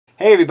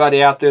Hey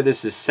everybody out there,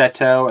 this is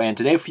Seto, and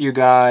today for you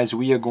guys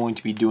we are going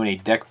to be doing a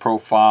deck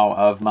profile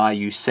of my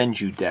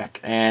Yosenju deck.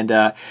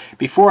 And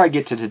before I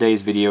get to today's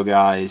video,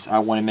 guys, I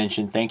want to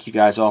mention thank you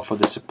guys all for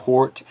the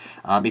support.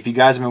 If you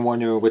guys have been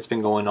wondering what's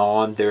been going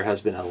on, there has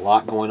been a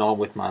lot going on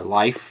with my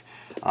life.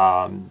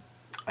 And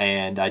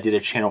I did a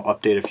channel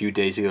update a few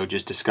days ago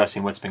just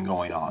discussing what's been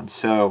going on.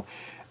 So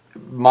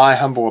my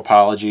humble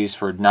apologies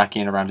for not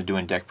getting around to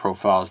doing deck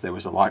profiles. There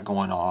was a lot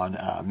going on.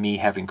 Me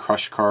having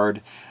Crush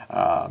Card.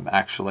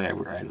 Actually, I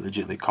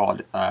legitimately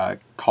called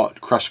it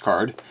Crush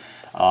Card,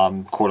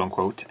 quote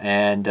unquote.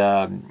 And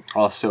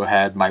also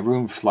had my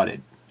room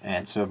flooded.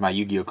 And some of my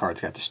Yu-Gi-Oh cards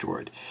got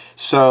destroyed.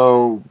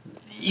 So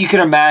you can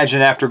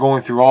imagine after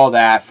going through all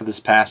that for this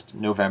past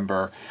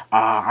November,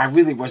 I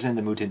really wasn't in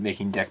the mood to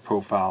making deck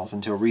profiles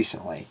until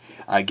recently,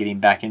 getting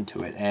back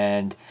into it.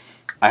 And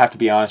I have to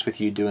be honest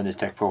with you, doing this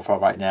deck profile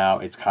right now,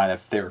 it's kind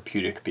of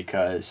therapeutic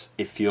because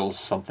it feels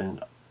something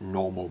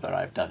normal that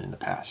I've done in the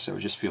past. So it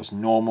just feels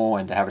normal,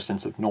 and to have a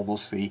sense of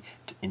normalcy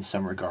in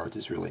some regards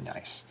is really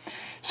nice.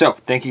 So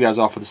thank you guys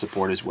all for the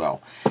support as well.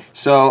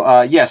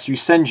 So yes,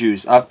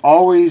 Yosenjus. I've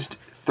always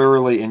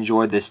thoroughly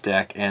enjoyed this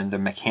deck and the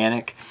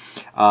mechanic.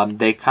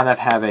 They kind of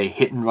have a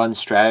hit and run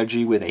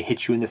strategy where they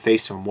hit you in the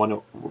face and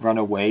run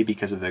away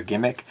because of their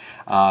gimmick.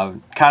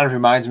 Kind of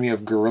reminds me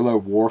of guerrilla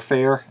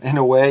warfare in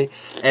a way.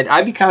 And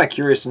I'd be kind of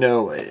curious to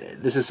know,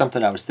 this is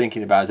something I was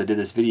thinking about as I did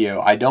this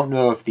video. I don't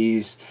know if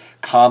these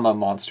Kama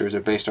monsters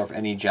are based off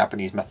any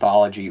Japanese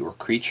mythology or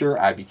creature.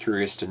 I'd be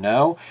curious to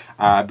know.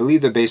 I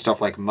believe they're based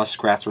off like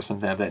muskrats or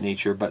something of that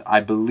nature, but I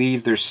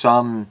believe there's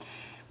some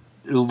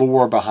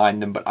lore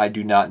behind them, but I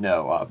do not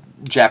know.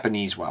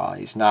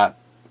 Japanese-wise, not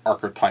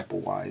archetypal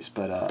wise,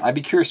 but I'd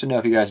be curious to know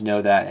if you guys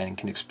know that and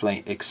can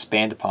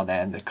expand upon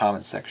that in the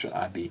comment section.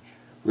 I'd be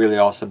really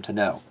awesome to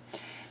know.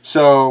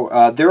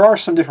 So there are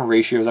some different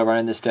ratios I run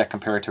in this deck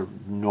compared to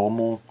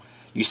normal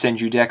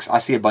Yosenju decks. I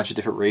see a bunch of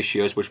different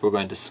ratios which we're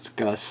going to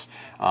discuss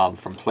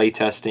from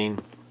playtesting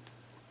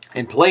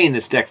and playing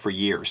this deck for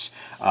years.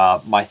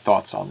 My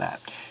thoughts on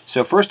that.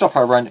 So first off,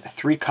 I run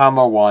 3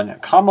 Kama 1.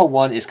 Kama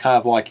 1 is kind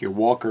of like your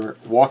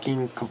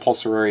walking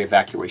compulsory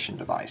evacuation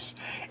device.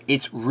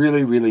 It's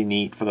really, really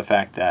neat for the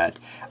fact that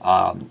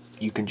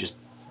you can just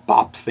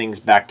bop things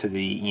back to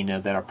the,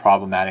 that are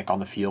problematic on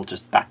the field,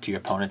 just back to your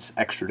opponent's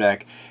extra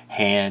deck,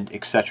 hand,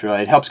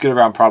 etc. It helps get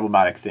around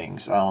problematic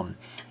things.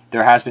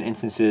 There has been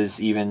instances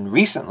even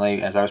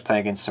recently as I was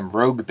playing against some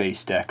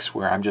rogue-based decks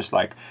where I'm just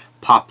like,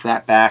 pop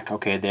that back,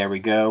 okay, there we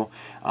go.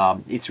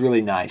 It's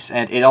really nice.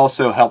 And it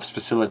also helps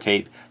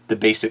facilitate the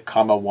basic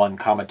Kama 1,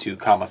 Kama 2,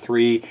 Kama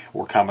 3,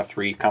 or Kama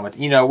 3, Kama,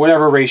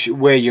 whatever ratio,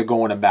 way you're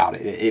going about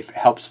it. It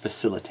helps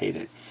facilitate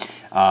it,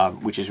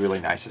 which is really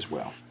nice as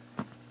well.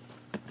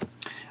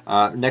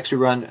 Next we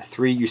run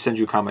 3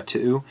 Yosenju Kama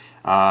 2.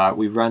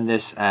 We run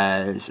this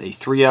as a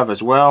 3 of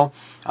as well.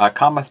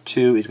 Kama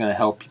 2 is going to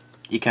help.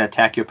 You can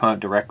attack your opponent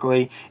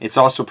directly. It's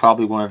also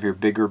probably one of your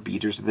bigger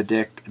beaters of the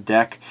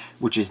deck,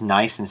 which is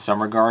nice in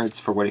some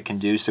regards for what it can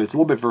do. So it's a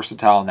little bit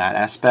versatile in that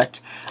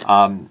aspect.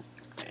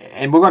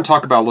 And we're going to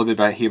talk about a little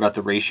bit about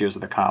the ratios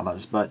of the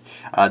Kamas, but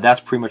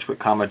that's pretty much what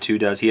Kama 2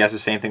 does. He has the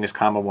same thing as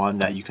Kama 1,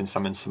 that you can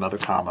summon some other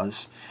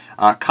Kamas.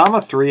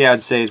 Kama 3,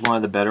 I'd say, is one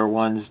of the better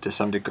ones to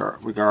some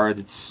regard.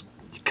 It's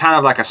kind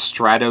of like a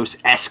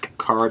Stratos-esque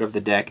card of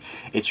the deck.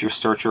 It's your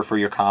searcher for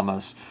your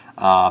Kamas.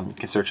 You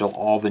can search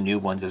all the new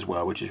ones as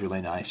well, which is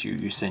really nice.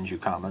 You send you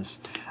Kamas.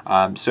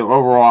 So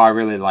overall, I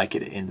really like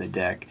it in the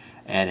deck,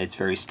 and it's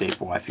very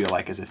staple, I feel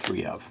like, as a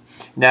 3 of.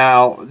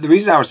 Now, the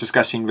reason I was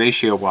discussing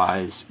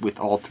ratio-wise with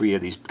all 3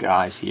 of these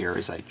guys here,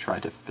 as I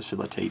tried to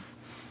facilitate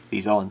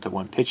these all into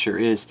one picture,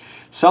 is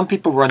some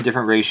people run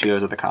different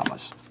ratios of the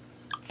Kamas.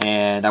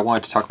 And I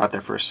wanted to talk about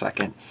that for a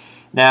second.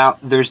 Now,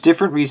 there's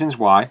different reasons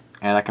why,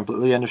 and I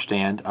completely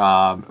understand.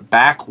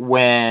 Back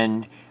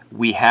when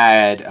we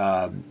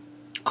had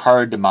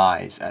card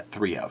demise at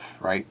 3 of,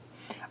 right?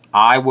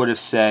 I would have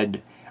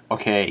said,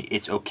 okay,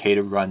 it's okay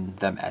to run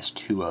them as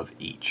 2 of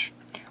each.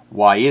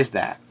 Why is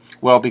that?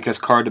 Well, because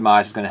card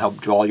demise is going to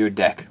help draw your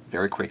deck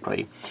very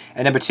quickly.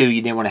 And number 2,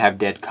 you didn't want to have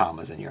dead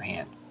Kamas in your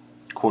hand,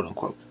 quote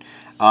unquote.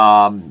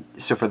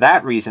 So for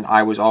that reason,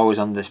 I was always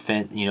on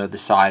the the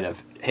side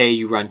of, hey,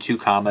 you run 2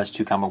 Kamas,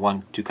 2 Kama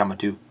 1, 2 Kama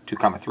 2, 2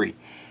 Kama 3.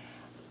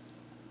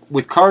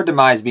 With card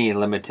demise being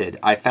limited,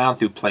 I found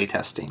through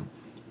playtesting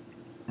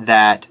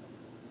that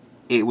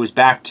it was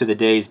back to the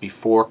days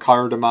before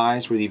card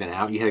demise was even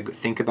out. You had to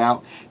think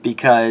about,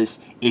 because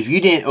if you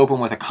didn't open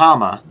with a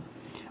Kama,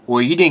 or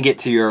you didn't get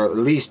to your at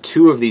least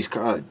 2 of these,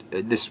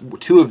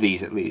 2 of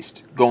these at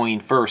least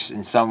going first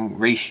in some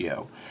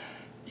ratio,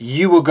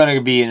 you were going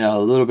to be in a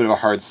little bit of a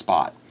hard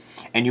spot,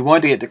 and you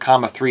wanted to get to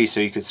Kama 3 so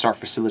you could start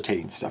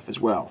facilitating stuff as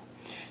well.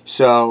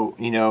 So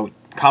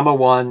Kama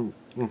 1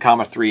 and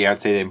Kama 3,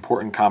 I'd say the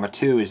important Kama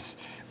 2 is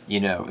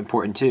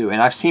important too.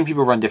 And I've seen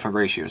people run different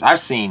ratios. I've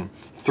seen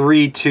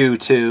 3, 2,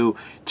 2,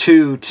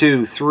 2,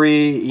 2,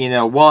 3,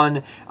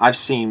 1. I've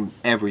seen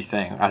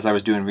everything as I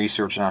was doing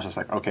research, and I was just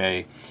like,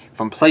 okay,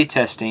 from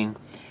playtesting,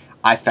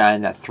 I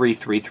found that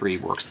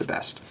 3-3-3 works the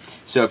best.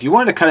 So if you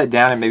wanted to cut it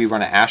down and maybe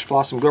run an Ash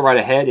Blossom, go right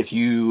ahead. If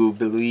you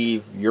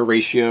believe your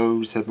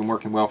ratios have been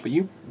working well for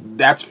you,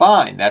 that's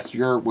fine. That's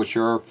what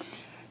your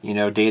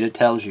data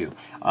tells you.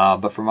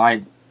 But for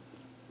my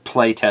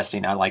play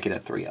testing, I like it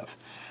at 3 of.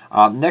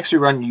 Next we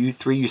run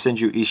U3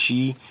 Yosenju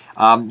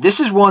Ishii. This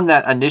is one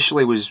that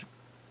initially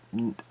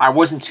I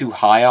wasn't too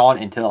high on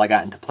until I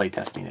got into play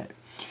testing it.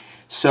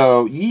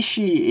 So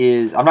Ishii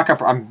is,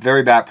 I'm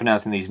very bad at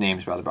pronouncing these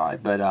names by the way,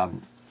 but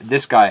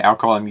this guy, I'll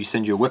call him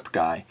Yosenju Whip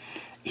guy.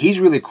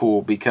 He's really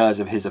cool because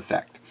of his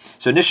effect.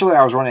 So initially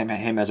I was running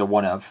him as a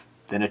 1 of,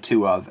 then a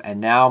 2 of, and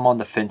now I'm on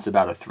the fence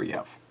about a 3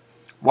 of.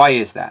 Why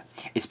is that?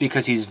 It's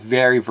because he's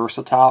very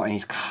versatile and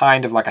he's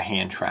kind of like a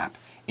hand trap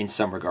in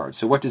some regards.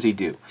 So what does he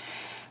do?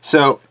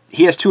 So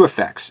he has 2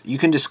 effects. You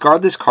can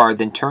discard this card,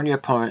 then turn your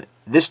opponent.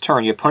 This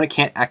turn, your opponent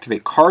can't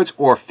activate cards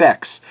or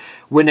effects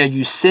when a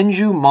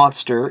Yosenju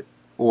monster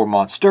or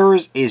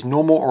monsters is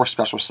normal or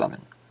special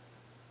summon.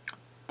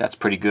 That's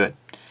pretty good.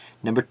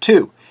 Number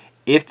 2,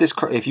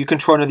 if you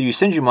control another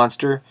Yosenju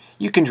monster,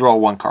 you can draw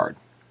 1 card.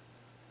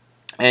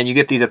 And you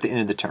get these at the end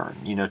of the turn.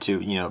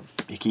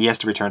 He has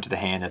to return to the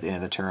hand at the end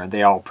of the turn.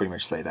 They all pretty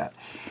much say that.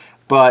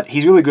 But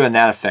he's really good in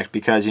that effect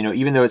because,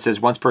 even though it says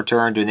once per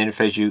turn, during the end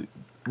phase you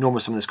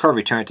normally summon this card,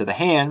 return it to the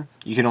hand,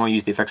 you can only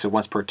use the effects of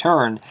once per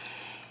turn.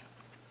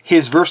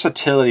 His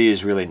versatility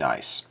is really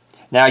nice.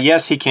 Now,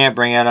 yes, he can't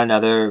bring out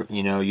another,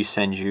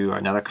 Yosenju,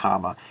 another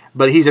Kama.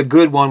 But he's a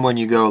good one when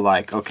you go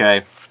like,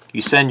 okay,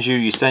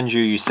 Yosenju,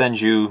 Yosenju,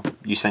 Yosenju,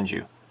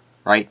 Yosenju,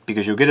 right?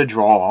 Because you'll get a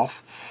draw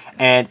off.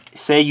 And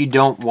say you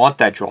don't want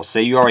that draw.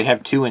 Say you already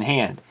have 2 in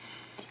hand.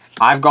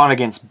 I've gone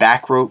against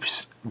back row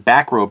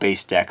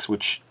based decks,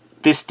 which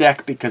this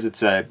deck, because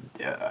it's I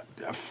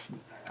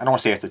don't want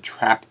to say it's a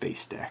trap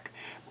based deck,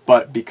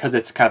 but because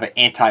it's kind of an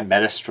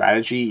anti-meta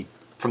strategy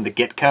from the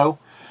get-go,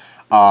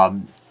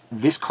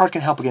 this card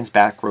can help against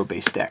back row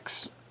based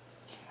decks.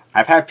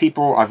 I've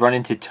run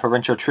into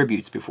Torrential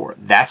Tributes before.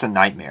 That's a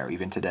nightmare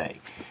even today.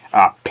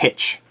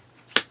 Pitch.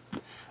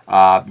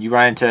 You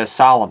run into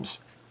Solemns.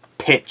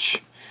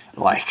 Pitch.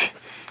 Like,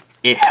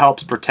 it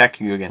helps protect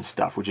you against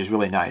stuff, which is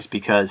really nice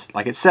because,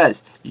 like it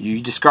says,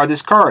 you discard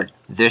this card.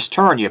 This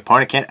turn, your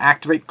opponent can't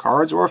activate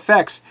cards or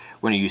effects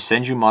when a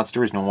Yosenju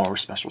monster is no longer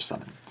special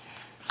summon.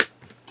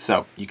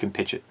 So, you can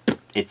pitch it.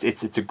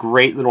 It's a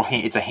great little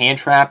hand. It's a hand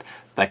trap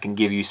that can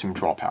give you some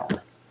draw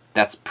power.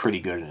 That's pretty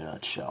good in a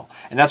nutshell.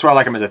 And that's why I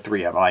like him as a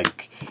 3 of.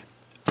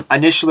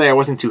 Initially, I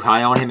wasn't too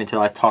high on him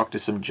until I talked to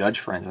some judge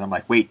friends. And I'm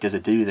like, wait, does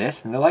it do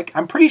this? And they're like,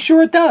 I'm pretty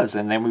sure it does.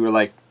 And then we were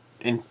like,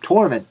 in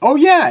tournament, oh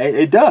yeah,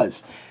 it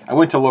does. I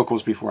went to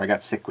locals before I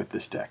got sick with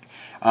this deck.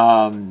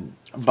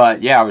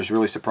 But yeah, I was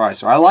really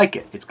surprised. So I like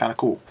it. It's kind of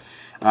cool.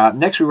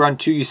 Next, we run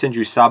 2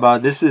 Yosenju Saba.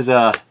 This is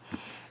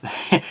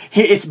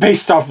it's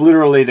based off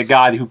literally the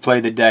guy who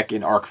played the deck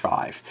in Arc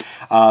 5.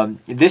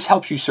 This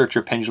helps you search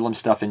your pendulum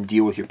stuff and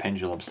deal with your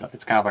pendulum stuff.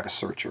 It's kind of like a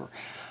searcher.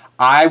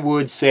 I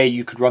would say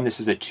you could run this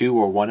as a 2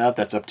 or 1 of.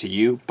 That's up to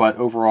you. But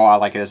overall, I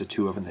like it as a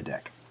 2 of in the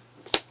deck.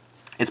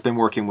 It's been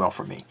working well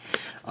for me.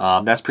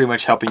 That's pretty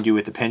much helping you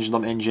with the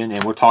pendulum engine,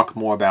 and we'll talk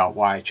more about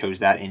why I chose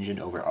that engine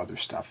over other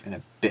stuff in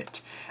a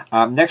bit.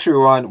 Next, we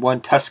run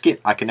 1 Tusket.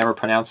 I can never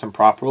pronounce him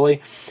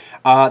properly.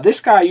 This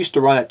guy I used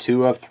to run at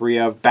 2 of, 3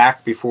 of,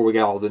 back before we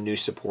got all the new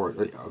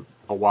support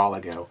a while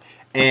ago.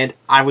 And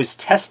I was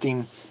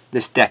testing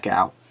this deck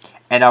out,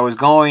 and I was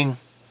going,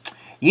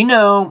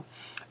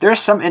 there are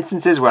some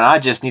instances where I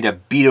just need to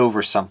beat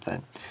over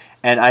something.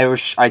 And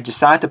I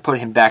decided to put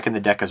him back in the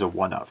deck as a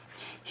 1 of.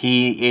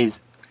 He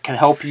can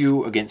help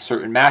you against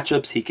certain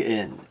matchups. He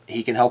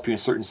can help you in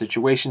certain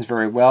situations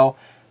very well.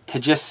 To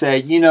just say,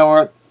 you know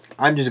what,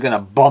 I'm just going to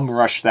bum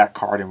rush that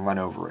card and run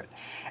over it.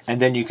 And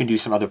then you can do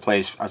some other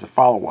plays as a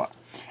follow-up.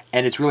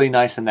 And it's really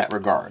nice in that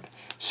regard.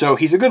 So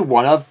he's a good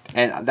 1 of,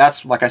 and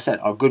that's, like I said,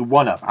 a good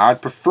 1 of.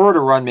 I'd prefer to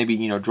run maybe,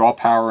 draw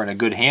power and a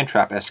good hand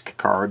trap-esque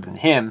card than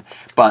him,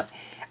 but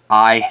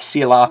I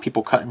see a lot of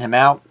people cutting him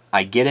out.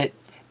 I get it.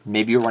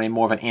 Maybe you're running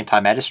more of an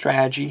anti-meta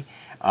strategy.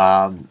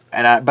 But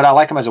I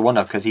like him as a 1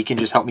 of because he can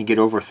just help me get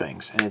over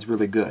things, and it's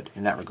really good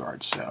in that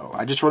regard. So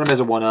I just run him as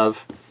a 1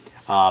 of,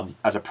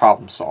 as a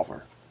problem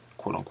solver,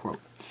 quote unquote.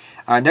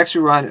 Next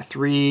we run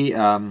 3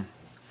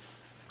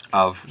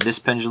 of this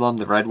pendulum,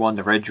 the red one,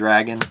 the Red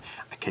Dragon.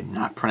 I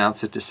cannot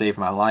pronounce it to save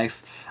my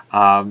life.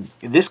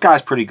 This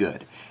guy's pretty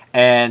good,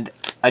 and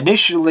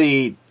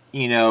initially,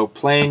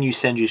 playing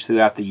Yosenju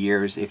throughout the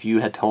years, if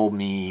you had told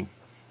me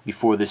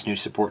before this new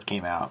support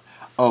came out,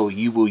 oh,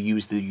 you will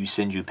use the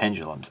Yosenju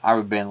pendulums, I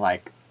would have been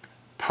like,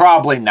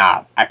 probably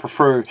not. I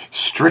prefer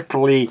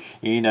strictly,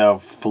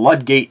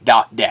 floodgate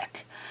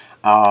deck.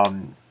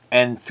 And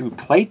through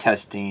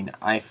playtesting,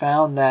 I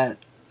found that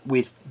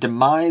with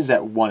Demise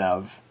at 1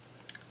 of,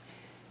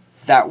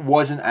 that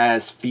wasn't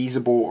as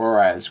feasible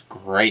or as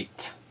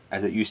great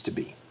as it used to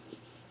be.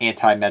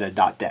 Anti-meta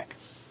deck.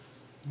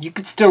 You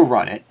could still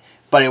run it,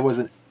 but it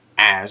wasn't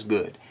as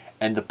good.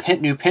 And the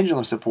new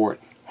pendulum support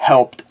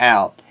helped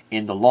out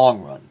in the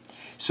long run.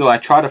 So I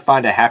try to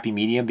find a happy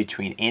medium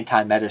between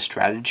anti-meta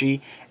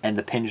strategy and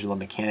the pendulum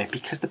mechanic,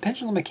 because the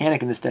pendulum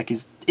mechanic in this deck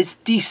it's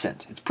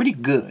decent. It's pretty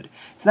good.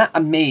 It's not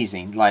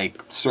amazing like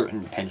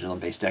certain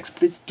pendulum-based decks,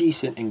 but it's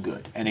decent and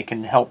good, and it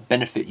can help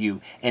benefit you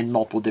in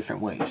multiple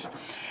different ways.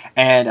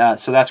 And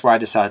so that's why I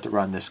decided to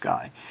run this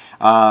guy.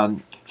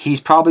 He's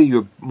probably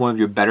one of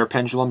your better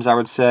pendulums, I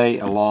would say,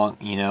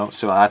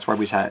 so that's why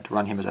we decided to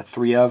run him as a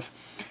 3 of.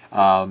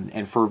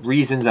 And for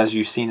reasons, as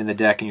you've seen in the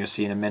deck and you'll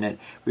see in a minute,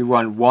 we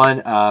run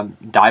 1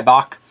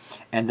 Daibak,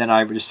 and then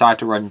I decided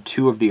to run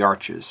 2 of the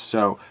arches.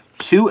 So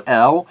 2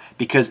 L,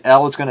 because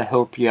L is going to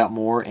help you out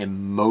more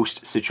in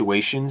most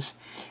situations,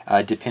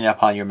 depending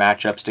upon your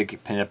matchups,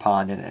 depending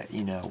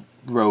upon,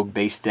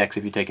 rogue-based decks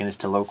if you're taking this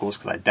to locals,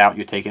 because I doubt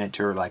you're taking it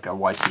to like a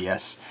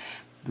YCS.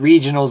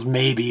 Regionals,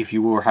 maybe, if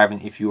you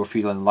were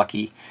feeling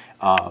lucky,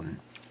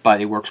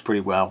 but it works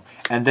pretty well.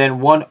 And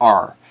then 1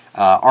 R.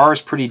 R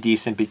is pretty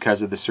decent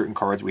because of the certain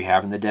cards we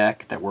have in the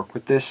deck that work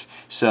with this.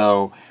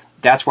 So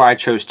that's why I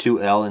chose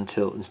 2L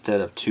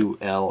instead of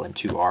 2L and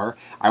 2R.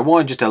 I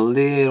wanted just a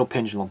little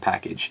pendulum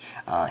package.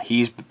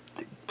 He's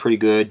pretty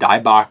good.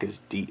 Daibak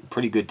is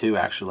pretty good too,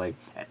 actually.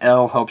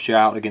 L helps you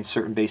out against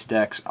certain base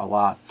decks a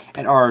lot.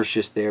 And R is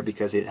just there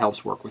because it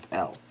helps work with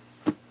L.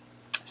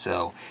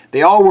 So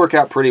they all work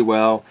out pretty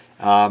well.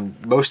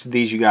 Most of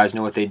these, you guys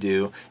know what they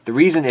do. The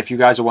reason, if you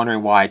guys are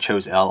wondering why I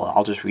chose L,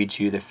 I'll just read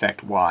to you the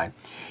effect why.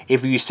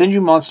 If a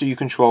Yosenju monster you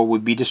control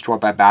would be destroyed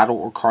by battle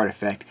or card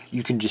effect,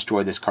 you can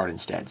destroy this card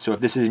instead. So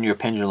if this is in your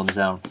pendulum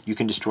zone, you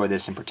can destroy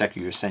this and protect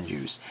your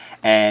Yosenjus.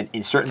 And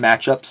in certain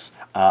matchups,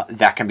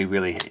 that can be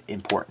really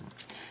important.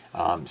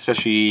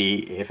 Especially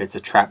if it's a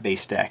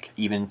trap-based deck.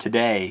 Even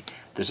today,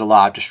 there's a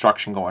lot of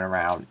destruction going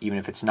around, even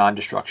if it's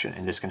non-destruction,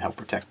 and this can help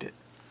protect it.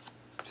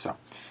 So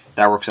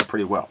that works out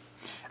pretty well.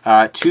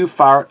 3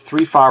 fire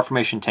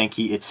formation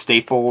tanky. It's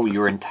staple.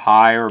 Your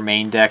entire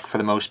main deck, for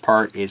the most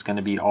part, is going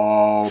to be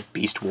all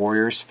Beast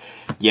Warriors.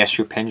 Yes,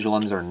 your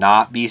pendulums are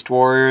not Beast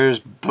Warriors,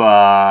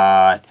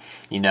 but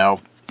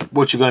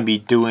what you're going to be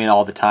doing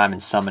all the time in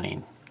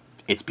summoning,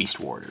 it's Beast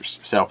Warriors.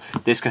 So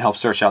this can help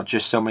search out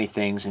just so many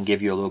things and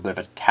give you a little bit of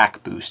an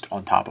attack boost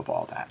on top of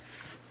all that.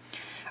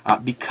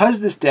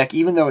 Because this deck,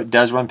 even though it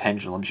does run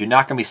pendulums, you're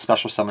not going to be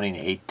special summoning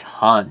a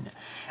ton.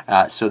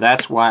 So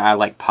that's why I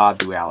like Pod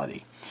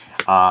Duality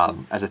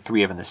as a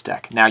 3 of in this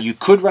deck. Now, you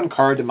could run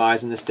Card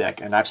Demise in this deck,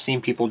 and I've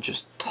seen people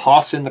just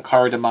toss in the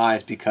Card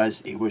Demise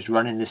because it was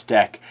running this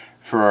deck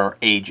for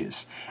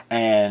ages.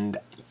 And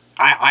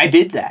I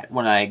did that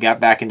when I got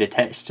back into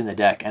testing the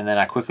deck, and then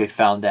I quickly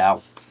found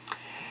out,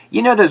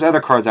 there's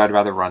other cards I'd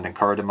rather run than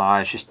Card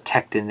Demise, just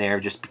teched in there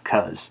just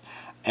because.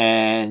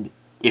 And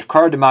if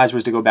Card Demise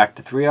was to go back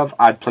to 3 of,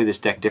 I'd play this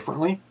deck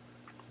differently.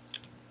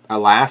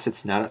 Alas,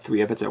 it's not at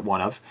 3 of, it's at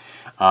 1 of.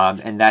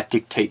 And that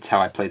dictates how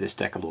I play this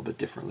deck a little bit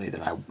differently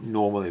than I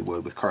normally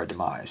would with Card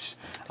Demise.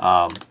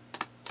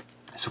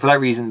 So for that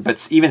reason,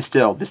 but even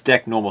still, this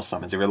deck normal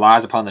summons. It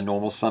relies upon the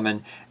normal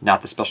summon,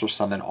 not the special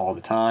summon all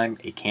the time.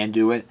 It can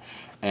do it,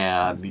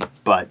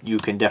 but you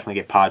can definitely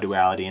get Pod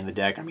Duality in the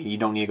deck. I mean, you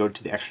don't need to go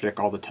to the extra deck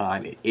all the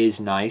time. It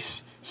is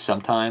nice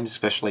sometimes,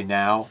 especially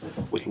now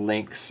with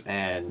links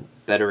and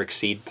better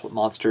Exceed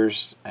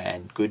monsters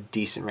and good,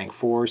 decent rank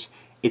 4s.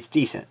 It's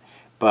decent.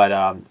 But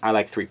I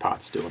like 3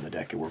 pots still in the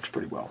deck. It works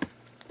pretty well.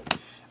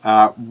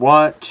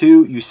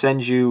 2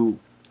 Yosenju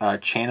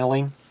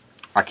Channeling.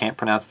 I can't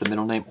pronounce the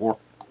middle name, or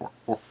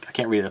I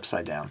can't read it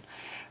upside down.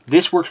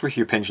 This works with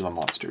your pendulum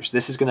monsters.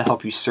 This is going to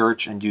help you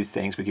search and do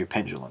things with your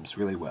pendulums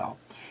really well.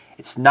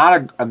 It's not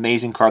an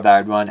amazing card that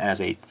I'd run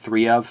as a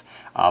 3 of,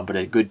 but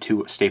a good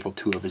staple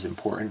 2 of is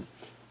important.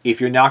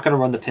 If you're not going to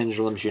run the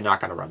pendulums, you're not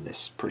going to run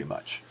this, pretty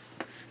much.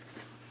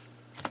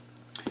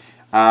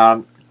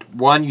 1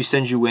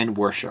 Yosenju Wind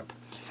Worship.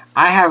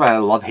 I have a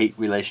love-hate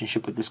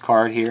relationship with this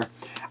card here.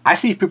 I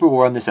see people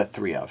run this at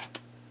 3 of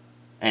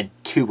and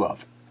 2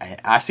 of.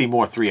 I see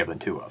more 3 of than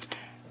 2 of.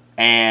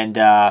 And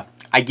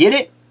I get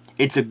it.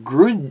 It's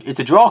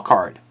a draw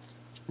card.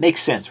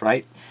 Makes sense,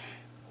 right?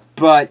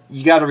 But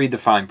you got to read the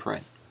fine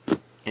print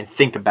and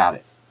think about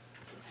it.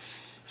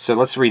 So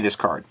let's read this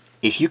card.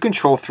 If you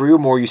control 3 or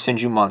more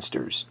Yosenju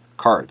monsters,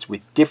 cards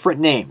with different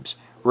names,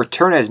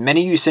 return as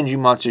many Yosenju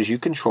monsters you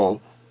control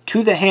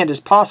to the hand as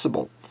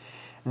possible.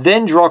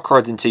 Then draw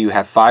cards until you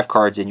have 5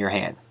 cards in your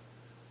hand.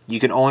 You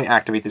can only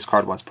activate this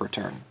card once per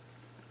turn.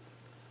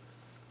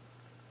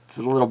 It's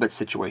a little bit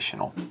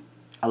situational.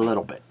 A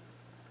little bit.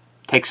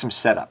 Takes some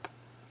setup.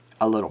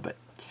 A little bit.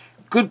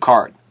 Good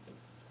card.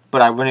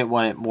 But I wouldn't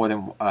want it more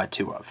than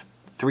 2 of.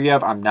 3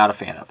 of, I'm not a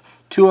fan of.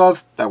 2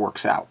 of, that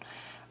works out.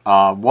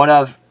 1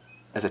 of,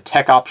 as a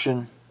tech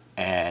option,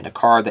 and a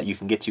card that you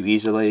can get to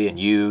easily and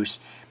use.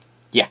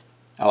 Yeah,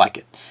 I like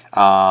it.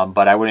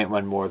 But I wouldn't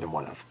run more than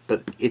 1 of.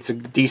 But it's a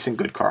decent,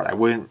 good card. I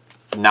wouldn't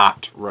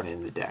not run it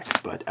in the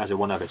deck. But as a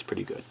 1 of, it's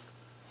pretty good.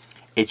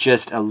 It's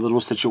just a little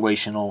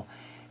situational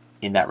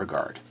in that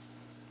regard.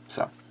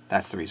 So,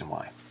 that's the reason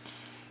why.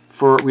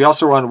 We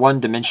also run one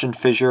Dimension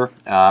Fissure.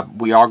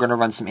 We are going to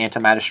run some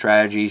anti-meta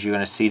strategies. You're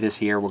going to see this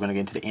here. We're going to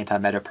get into the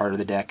anti-meta part of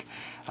the deck.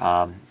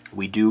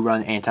 We do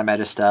run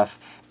anti-meta stuff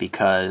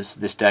because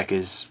this deck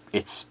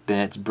it's been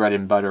its bread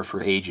and butter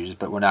for ages,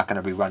 but we're not going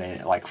to be running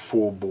it like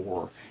full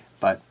bore.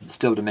 But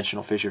still,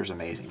 Dimensional Fissure is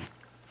amazing.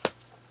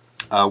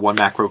 One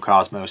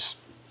Macrocosmos.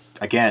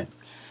 Again,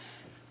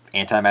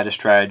 anti-meta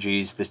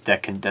strategies. This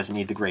deck doesn't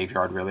need the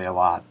graveyard really a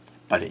lot,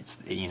 but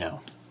it's, you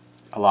know,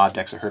 a lot of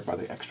decks are hurt by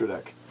the extra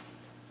deck.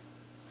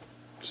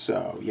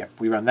 So, yep,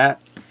 we run that.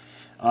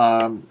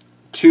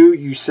 2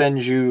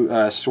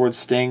 Yosenju Sword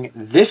Sting.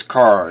 This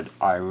card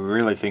I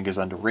really think is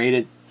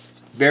underrated. It's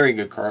a very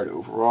good card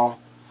overall.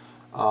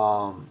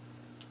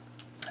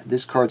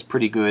 This card's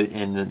pretty good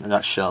in the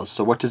nutshell.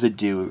 So what does it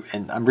do?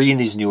 And I'm reading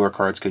these newer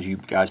cards because you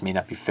guys may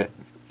not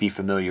be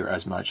familiar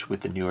as much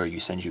with the newer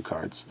Yosenju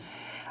cards.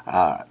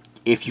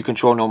 If you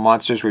control no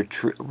monsters,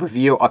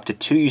 reveal up to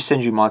 2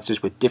 Yosenju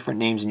monsters with different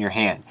names in your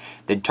hand.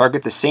 Then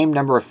target the same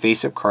number of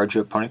face-up cards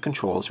your opponent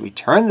controls.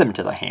 Return them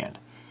to the hand.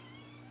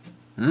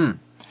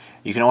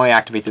 You can only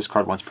activate this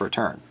card once per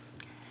turn.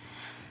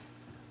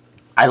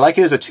 I like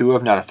it as a 2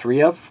 of, not a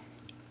 3 of.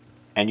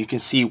 And you can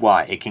see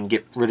why. It can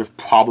get rid of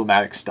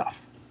problematic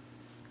stuff.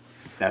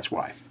 That's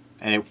why.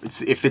 And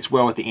it fits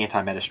well with the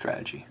anti-meta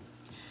strategy.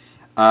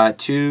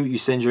 2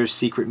 Yosenju's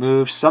Secret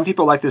Moves. Some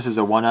people like this as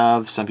a 1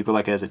 of. Some people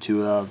like it as a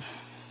 2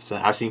 of. So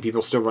I've seen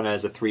people still run it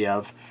as a 3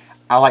 of.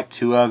 I like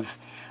 2 of.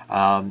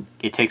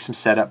 It takes some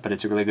setup, but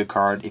it's a really good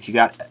card. If you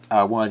got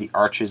one of the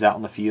arches out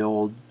in the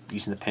field,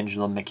 using the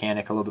pendulum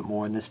mechanic a little bit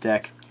more in this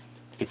deck,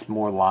 it's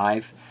more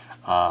live.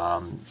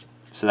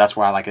 So that's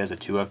why I like it as a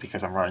 2 of,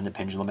 because I'm running the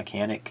pendulum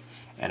mechanic,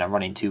 and I'm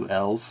running 2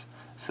 L's.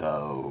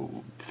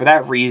 So for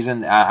that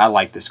reason, I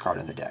like this card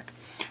in the deck.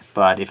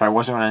 But if I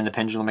wasn't running the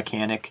pendulum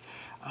mechanic,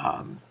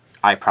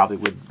 I probably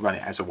would run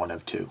it as a 1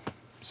 of 2.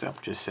 So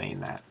just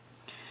saying that.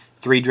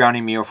 3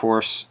 Drowning Mirror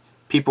Force.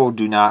 People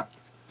do not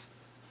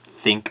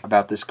think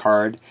about this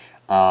card.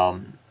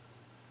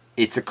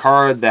 It's a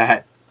card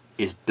that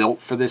is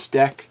built for this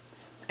deck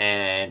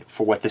and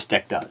for what this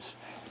deck does.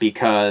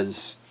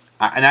 Because,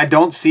 and I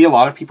don't see a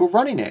lot of people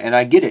running it, and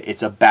I get it.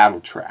 It's a battle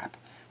trap.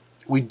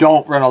 We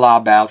don't run a lot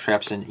of battle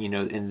traps in, you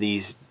know, in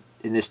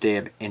this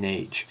day and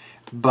age.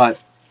 But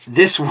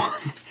this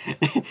one,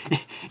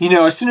 you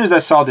know, as soon as I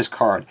saw this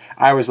card,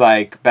 I was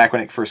like, back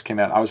when it first came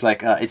out, I was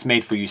like, it's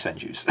made for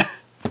Yosenjus.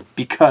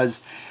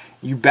 Because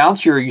you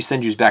bounce your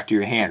Yosenjus back to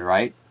your hand,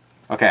 right?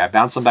 Okay, I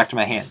bounce them back to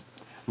my hand.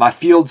 My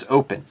field's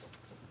open.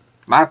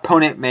 My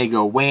opponent may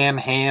go wham,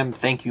 ham,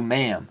 thank you,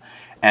 ma'am.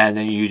 And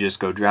then you just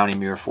go Drowning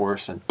Mirror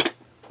Force and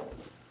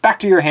back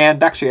to your hand,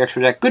 back to your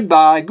extra deck.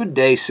 Goodbye, good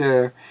day,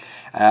 sir.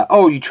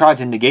 Oh, you tried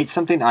to negate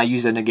something? I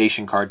use a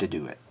negation card to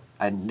do it.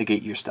 I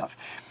negate your stuff.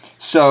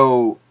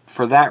 So,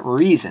 for that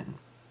reason,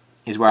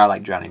 is why I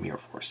like Drowning Mirror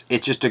Force.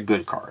 It's just a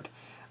good card.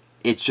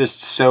 It's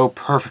just so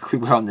perfectly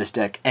well in this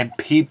deck, and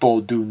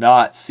people do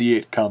not see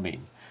it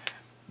coming.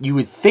 You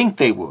would think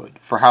they would,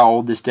 for how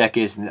old this deck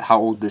is and how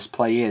old this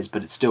play is,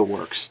 but it still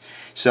works.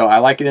 So I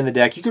like it in the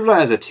deck. You could run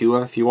it as a 2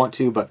 if you want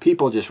to, but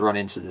people just run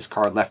into this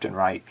card left and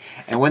right.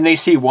 And when they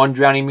see 1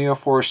 Drowning Mirror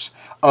Force,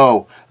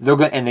 oh,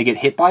 and they get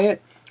hit by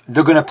it,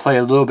 they're going to play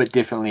a little bit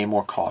differently and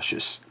more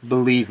cautious.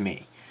 Believe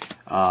me.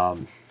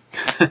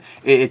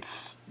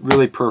 It's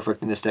really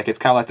perfect in this deck. It's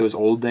kind of like those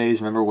old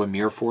days. Remember when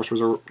Mirror Force was,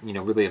 you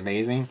know, really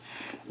amazing?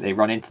 They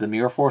run into the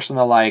Mirror Force and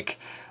they're like,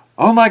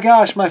 oh my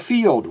gosh, my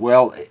field.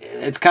 Well,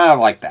 it's kind of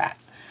like that.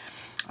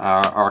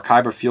 Our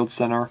Kaiba Field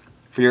Center.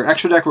 For your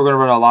extra deck, we're going to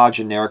run a lot of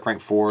generic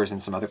rank 4s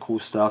and some other cool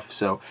stuff.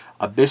 So,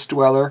 Abyss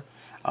Dweller,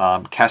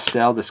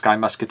 Castel, the Sky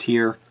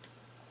Musketeer,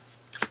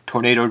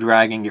 Tornado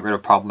Dragon, get rid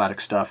of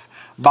problematic stuff.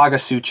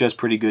 Bagasucha is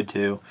pretty good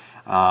too.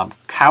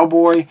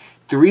 Cowboy.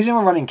 The reason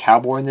we're running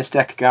Cowboy in this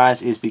deck,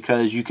 guys, is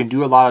because you can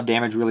do a lot of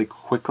damage really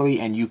quickly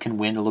and you can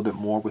win a little bit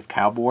more with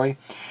Cowboy.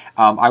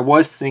 I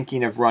was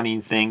thinking of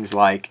running things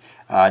like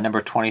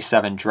number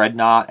 27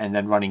 Dreadnought and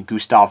then running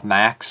Gustav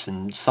Max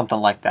and something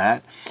like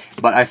that.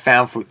 But I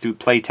found through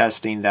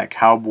playtesting that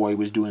Cowboy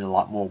was doing a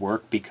lot more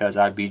work because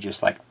I'd be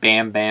just like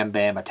bam, bam,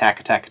 bam, attack,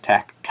 attack,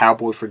 attack,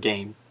 Cowboy for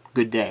game,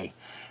 good day.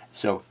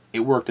 So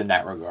it worked in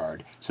that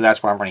regard. So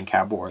that's why I'm running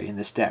Cowboy in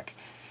this deck.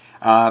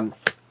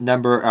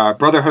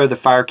 Brotherhood of the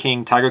Fire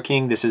King, Tiger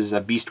King. This is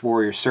a Beast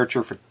Warrior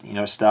Searcher for, you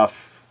know,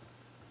 stuff.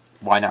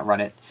 Why not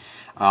run it?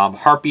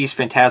 Harpies,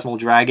 Phantasmal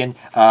Dragon.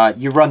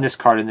 You run this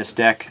card in this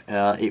deck.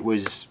 It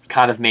was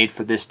kind of made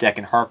for this deck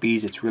in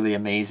Harpies. It's really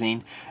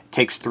amazing. It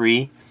takes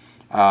 3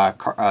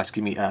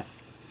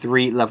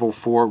 level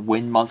 4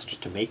 wind monsters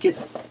to make it.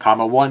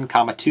 Comma 1,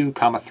 comma 2,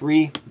 comma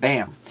 3.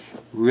 Bam.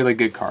 Really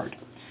good card.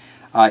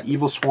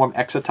 Evil Swarm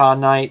Exciton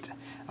Knight.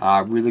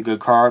 Really good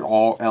card.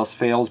 All else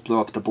fails,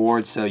 blow up the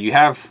board. So you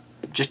have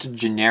just a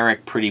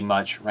generic, pretty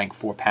much, rank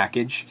 4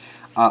 package.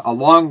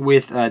 Along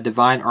with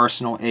Divine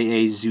Arsenal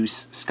AA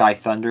Zeus Sky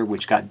Thunder,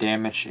 which got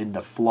damaged in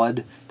the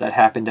flood that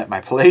happened at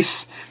my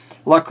place.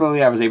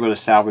 Luckily, I was able to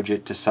salvage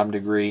it to some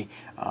degree,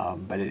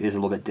 but it is a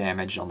little bit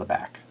damaged on the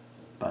back.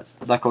 But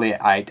luckily,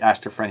 I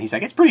asked a friend. He's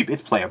like,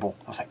 it's playable.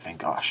 I was like, thank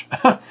gosh.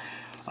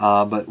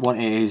 but 1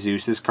 AA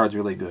Zeus. This card's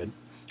really good.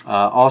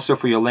 Also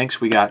for your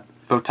links, we got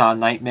Photon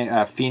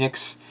Nightmare,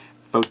 Phoenix,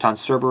 Photon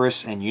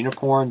Cerberus, and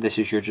Unicorn. This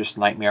is your just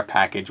Nightmare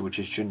package, which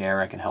is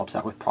generic and helps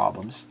out with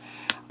problems.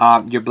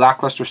 Your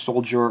Blackluster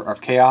Soldier of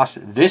Chaos.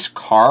 This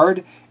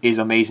card is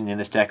amazing in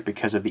this deck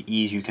because of the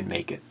ease you can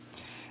make it.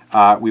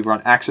 We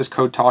run Access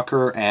Code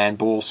Talker and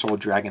Bull Soul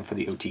Dragon for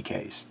the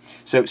OTKs.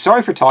 So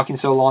sorry for talking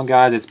so long,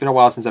 guys. It's been a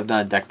while since I've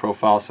done a deck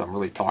profile, so I'm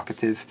really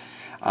talkative.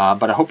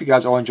 But I hope you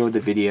guys all enjoyed the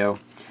video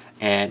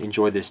and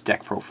enjoyed this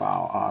deck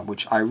profile,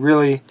 which I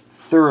really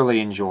thoroughly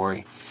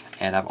enjoy.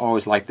 And I've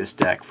always liked this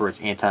deck for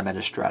its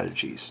anti-meta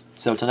strategies.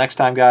 So until next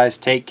time, guys,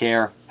 take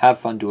care, have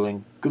fun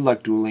dueling, good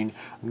luck dueling,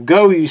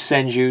 go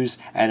Yosenjus,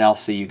 and I'll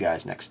see you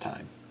guys next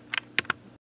time.